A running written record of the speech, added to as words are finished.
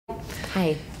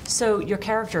Hi. So your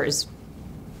character is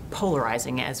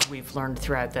polarizing, as we've learned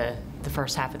throughout the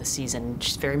first half of the season.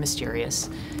 She's very mysterious.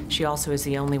 She also is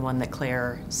the only one that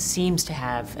Claire seems to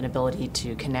have an ability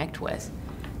to connect with.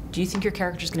 Do you think your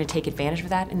character is going to take advantage of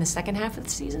that in the second half of the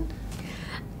season?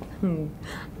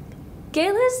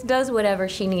 Geillis does whatever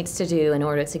she needs to do in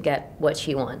order to get what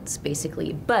she wants,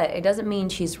 basically. But it doesn't mean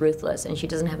she's ruthless and she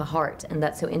doesn't have a heart. And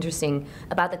that's so interesting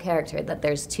about the character, that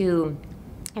there's two...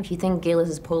 If you think Geillis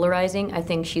is polarizing, I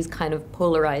think she's kind of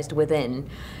polarized within.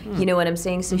 You know what I'm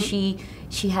saying? So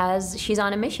she's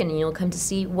on a mission, and you'll come to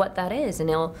see what that is, and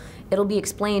it'll be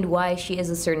explained why she is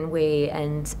a certain way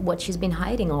and what she's been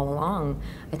hiding all along.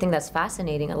 I think that's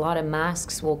fascinating. A lot of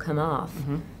masks will come off.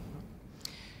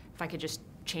 If I could just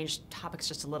change topics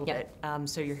just a little bit.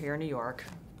 So you're here in New York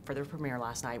for the premiere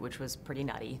last night, which was pretty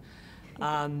nutty.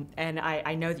 And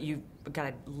I know that you've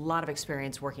got a lot of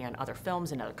experience working on other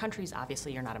films in other countries.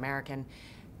 Obviously, you're not American.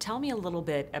 Tell me a little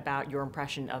bit about your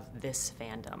impression of this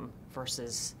fandom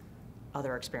versus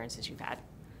other experiences you've had.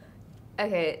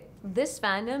 Okay, this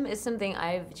fandom is something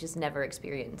I've just never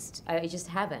experienced. I just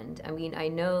haven't. I mean, I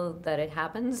know that it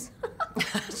happens.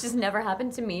 It's just never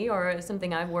happened to me, or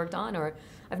something I've worked on, or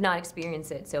I've not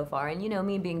experienced it so far. And you know,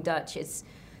 me being Dutch,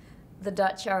 the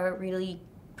Dutch are really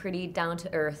pretty down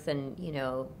to earth, and you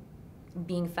know,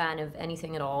 being a fan of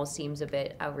anything at all seems a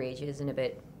bit outrageous and a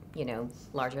bit, you know,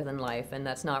 larger than life, and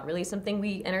that's not really something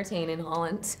we entertain in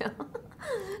Holland.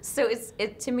 So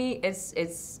to me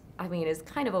I mean, it's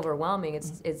kind of overwhelming.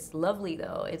 It's lovely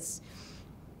though.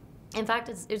 In fact,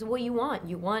 it's what you want.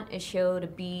 You want a show to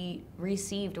be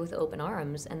received with open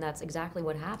arms, and that's exactly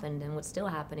what happened and what's still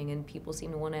happening, and people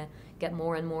seem to want to get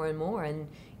more and more and more, and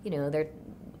you know,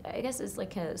 I guess it's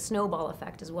like a snowball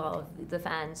effect as well, of the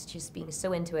fans just being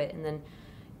so into it, and then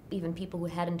even people who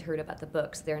hadn't heard about the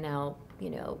books, they're now, you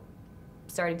know,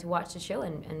 starting to watch the show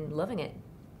and loving it.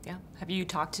 Yeah. Have you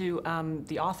talked to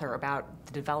the author about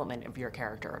the development of your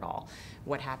character at all?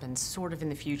 What happens sort of in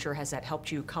the future? Has that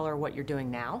helped you color what you're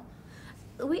doing now?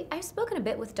 I've spoken a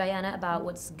bit with Diana about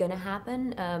what's gonna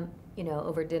happen, you know,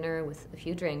 over dinner with a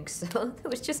few drinks, so it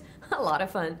was just a lot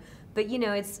of fun. But you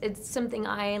know, it's something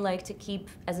I like to keep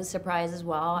as a surprise as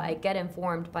well. I get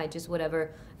informed by just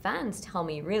whatever fans tell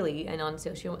me, really, and on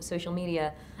social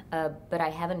media. But I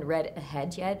haven't read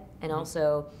ahead yet, and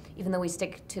also, even though we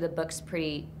stick to the books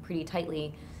pretty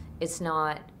tightly, it's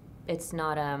not.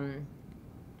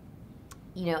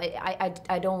 You know,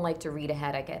 I don't like to read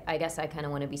ahead. I guess I kind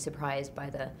of want to be surprised by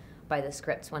the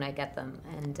scripts when I get them,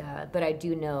 and but I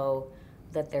do know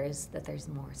that there's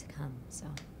more to come. So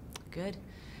good.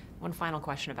 One final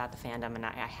question about the fandom, and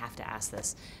I have to ask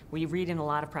this. We read in a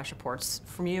lot of press reports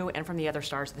from you and from the other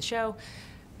stars of the show,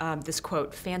 this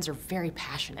quote, "Fans are very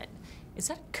passionate." Is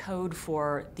that code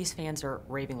for these fans are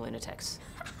raving lunatics?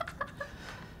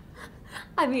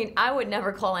 I mean, I would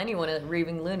never call anyone a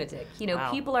raving lunatic. You know,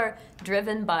 people are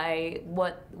driven by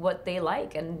what they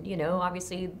like, and you know,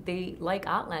 obviously they like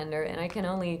Outlander, and I can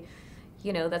only,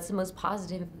 you know, that's the most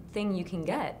positive thing you can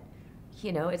get.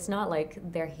 You know, it's not like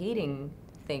they're hating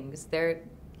things; they're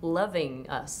loving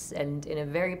us, and in a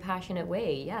very passionate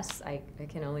way. Yes, I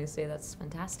can only say that's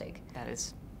fantastic. That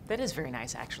is very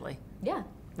nice, actually. Yeah.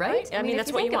 Right? I mean,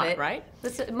 that's what you want, right?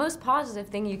 That's the most positive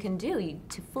thing you can do,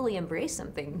 to fully embrace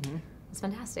something. It's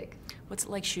fantastic. What's it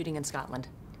like shooting in Scotland?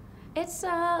 It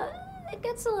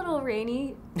gets a little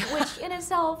rainy, which in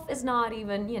itself is not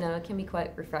even, you know, it can be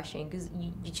quite refreshing, because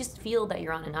you just feel that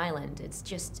you're on an island. It's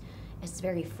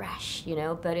very fresh, you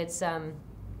know, but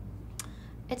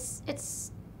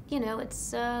you know,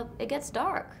 it gets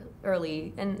dark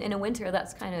early, and in a winter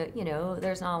that's kind of, you know,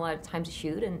 there's not a lot of time to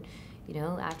shoot, and you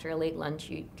know, after a late lunch,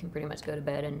 you can pretty much go to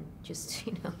bed and just,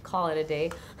 you know, call it a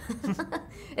day.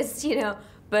 It's, you know,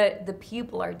 but the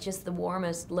people are just the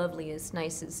warmest, loveliest,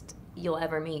 nicest you'll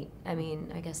ever meet. I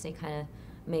mean, I guess they kind of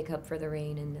make up for the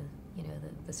rain and the, you know,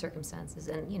 the circumstances.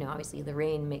 And, you know, obviously the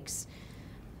rain makes,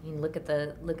 I mean, look at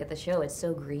the show. It's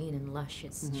so green and lush.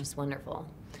 It's just wonderful.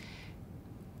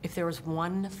 If there was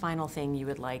one final thing you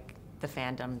would like the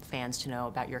fans to know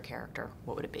about your character,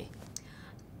 what would it be?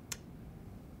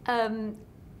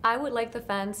 I would like the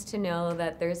fans to know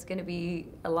that there's going to be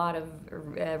a lot of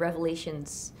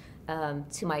revelations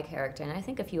to my character, and I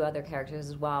think a few other characters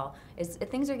as well.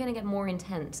 Things are going to get more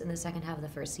intense in the second half of the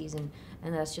first season,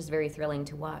 and that's just very thrilling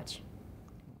to watch.